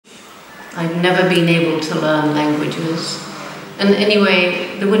I've never been able to learn languages. And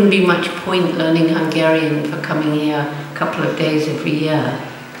anyway, there wouldn't be much point learning Hungarian for coming here a couple of days every year.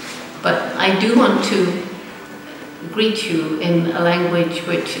 But I do want to greet you in a language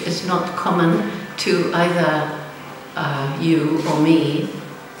which is not common to either you or me,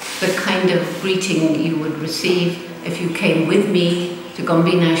 the kind of greeting you would receive if you came with me to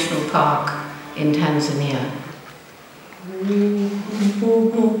Gombe National Park in Tanzania.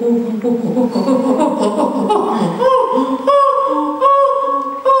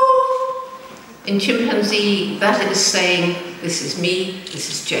 In chimpanzee, that is saying, this is me, this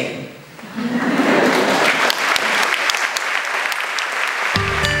is Jane.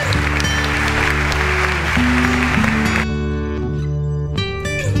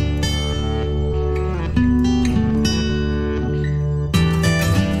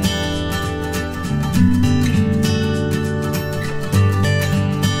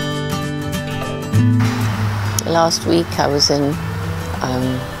 Last week I was in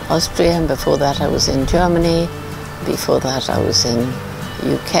Austria, and before that I was in Germany, before that I was in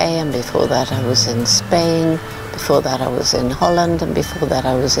UK, and before that I was in Spain, before that I was in Holland, and before that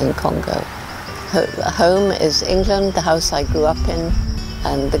I was in Congo. Home is England, the house I grew up in,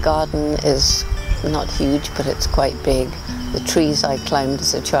 and the garden is not huge, but it's quite big. The trees I climbed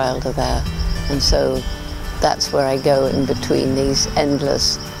as a child are there, and so that's where I go in between these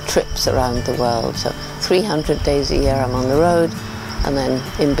endless trips around the world. So 300 days a year I'm on the road, and then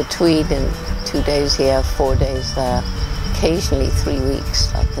in between, in 2 days here, 4 days there, occasionally 3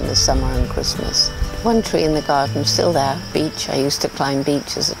 weeks, like in the summer and Christmas. One tree in the garden still there, beech. I used to climb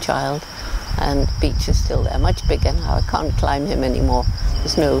beech as a child, and beech is still there, much bigger now. I can't climb him anymore.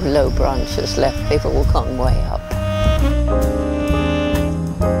 There's no low branches left, they've all gone way up.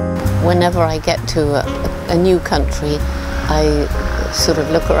 Whenever I get to a new country, I sort of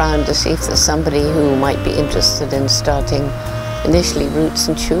look around to see if there's somebody who might be interested in starting initially Roots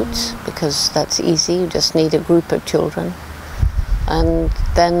and Shoots, because that's easy, you just need a group of children. And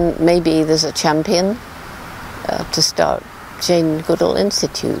then maybe there's a champion to start Jane Goodall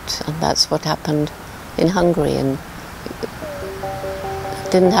Institute, and that's what happened in Hungary. And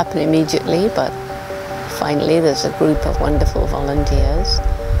it didn't happen immediately, but finally there's a group of wonderful volunteers,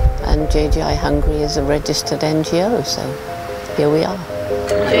 and JGI Hungary is a registered NGO, so here we are.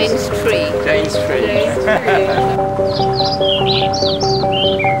 Jane's tree. Jane's tree.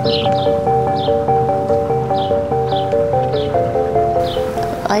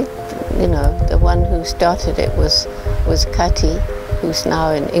 The one who started it was Kati, who's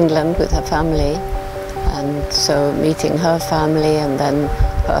now in England with her family, and so meeting her family and then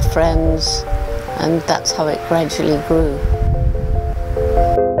her friends, and that's how it gradually grew.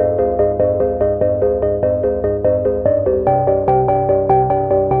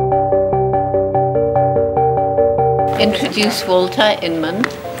 Introduce Walter Inman,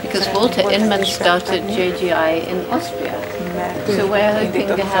 because Walter Inman started JGI in Austria. So we're hoping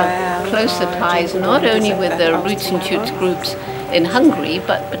to have closer ties not only with the Roots and Shoots groups in Hungary,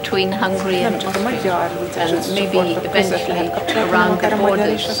 but between Hungary and Austria, and maybe eventually around the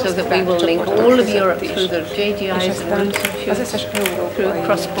borders, so that we will link all of Europe through the JGIs and Roots and Shoots, through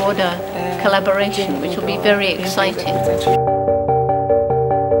cross-border collaboration, which will be very exciting.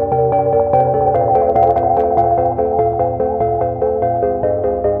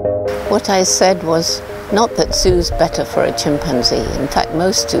 What I said was not that zoo's better for a chimpanzee. In fact,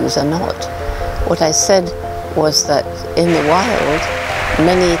 most zoos are not. What I said was that in the wild,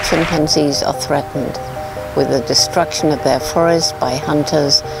 many chimpanzees are threatened with the destruction of their forests by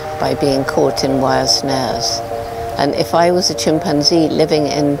hunters, by being caught in wire snares. And if I was a chimpanzee living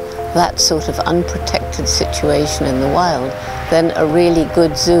in that sort of unprotected situation in the wild, then a really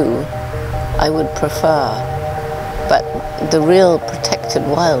good zoo I would prefer. But the real protected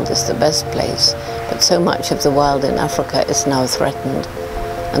wild is the best place. But so much of the wild in Africa is now threatened.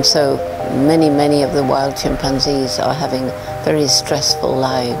 And so many of the wild chimpanzees are having very stressful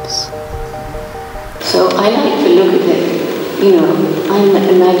lives. So I like to look at it, I'm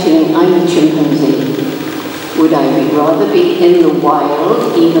imagining I'm a chimpanzee. Would I rather be in the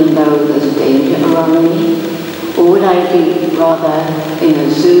wild, even though there's danger around me? Or would I be rather in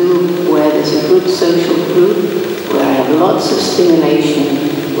a zoo where there's a good social group, where I have lots of stimulation,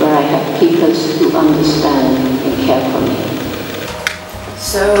 where I have keepers who understand and care for me?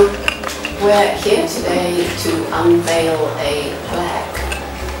 So we're here today to unveil a plaque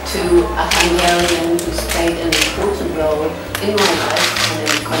to a Hungarian who's played an important role in my life and in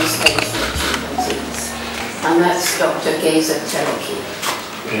the conservation of chimpanzees. And that's Dr. Geza Teleki.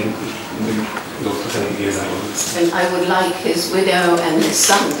 And I would like his widow and his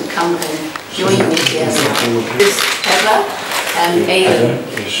son to come and join me here. This Heather and Aidan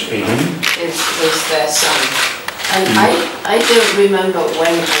is their son. And I don't remember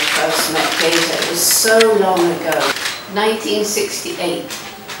when I first met Gator. It was so long ago. 1968.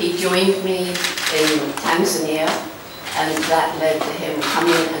 He joined me in Tanzania, and that led to him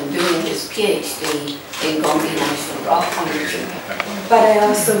coming and doing his PhD in Gombe National Park on the chimpanzee. But I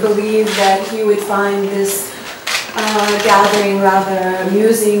also believe that he would find this gathering rather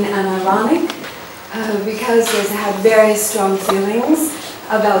amusing and ironic because he's had very strong feelings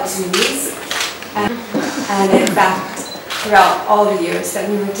about zoos. And in fact, throughout all the years that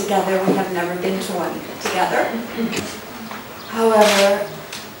we were together, we have never been to one together. However,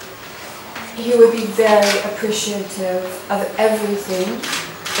 he would be very appreciative of everything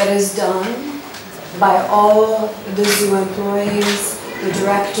that is done by all the zoo employees, the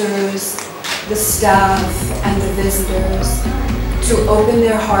directors, the staff, and the visitors to open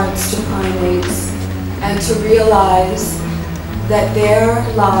their hearts to primates and to realize that their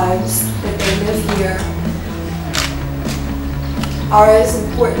lives, that they live here, are as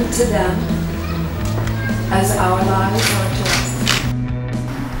important to them as our lives are to us.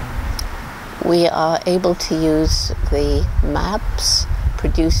 We are able to use the maps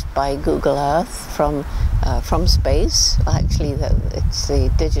produced by Google Earth from space. Actually, it's the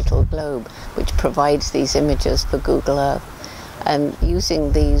digital globe which provides these images for Google Earth. And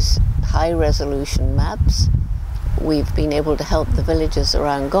using these high-resolution maps, we've been able to help the villagers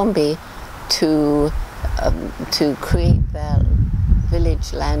around Gombe to create their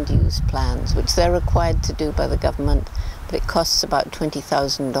village land use plans, which they're required to do by the government, but it costs about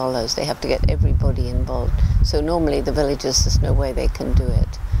 $20,000. They have to get everybody involved. So normally the villagers, there's no way they can do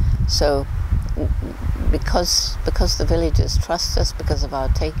it. So because the villagers trust us, because of our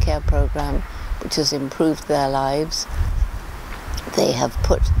Take Care program, which has improved their lives, they have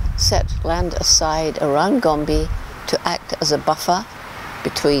set land aside around Gombe to act as a buffer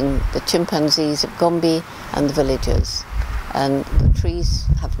between the chimpanzees of Gombe and the villagers. And the trees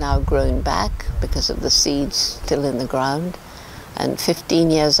have now grown back because of the seeds still in the ground. And 15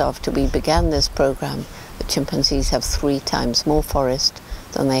 years after we began this program, the chimpanzees have 3 times more forest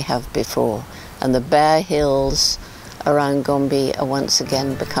than they have before. And the bare hills around Gombe are once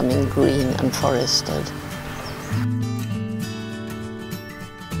again becoming green and forested.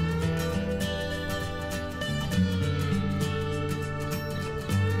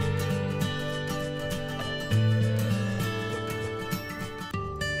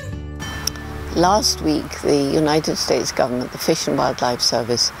 Last week, the United States government, the Fish and Wildlife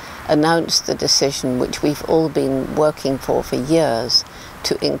Service, announced the decision which we've all been working for years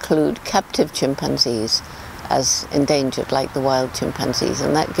to include captive chimpanzees as endangered, like the wild chimpanzees,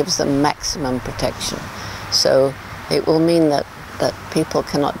 and that gives them maximum protection. So it will mean that people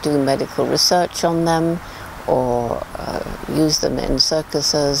cannot do medical research on them or use them in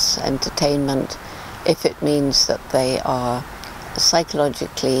circuses, entertainment, if it means that they are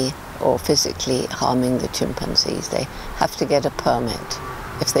psychologically or physically harming the chimpanzees. They have to get a permit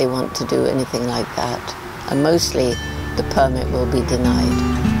if they want to do anything like that. And mostly the permit will be denied.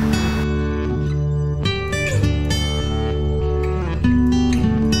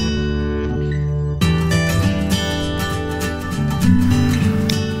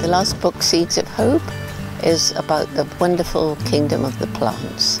 The last book, Seeds of Hope, is about the wonderful kingdom of the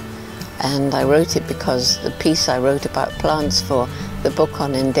plants. And I wrote it because the piece I wrote about plants for the book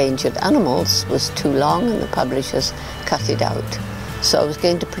on endangered animals was too long and the publishers cut it out. So I was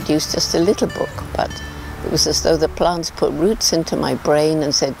going to produce just a little book, but it was as though the plants put roots into my brain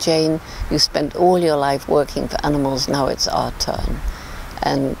and said, Jane, you spent all your life working for animals, now it's our turn.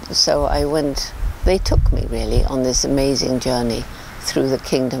 And so they took me really on this amazing journey through the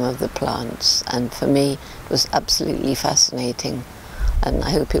kingdom of the plants. And for me, it was absolutely fascinating. And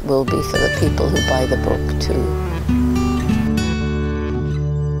I hope it will be for the people who buy the book too.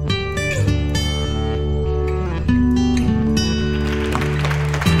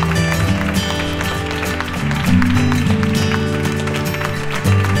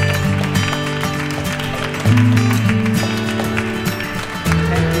 Thank you.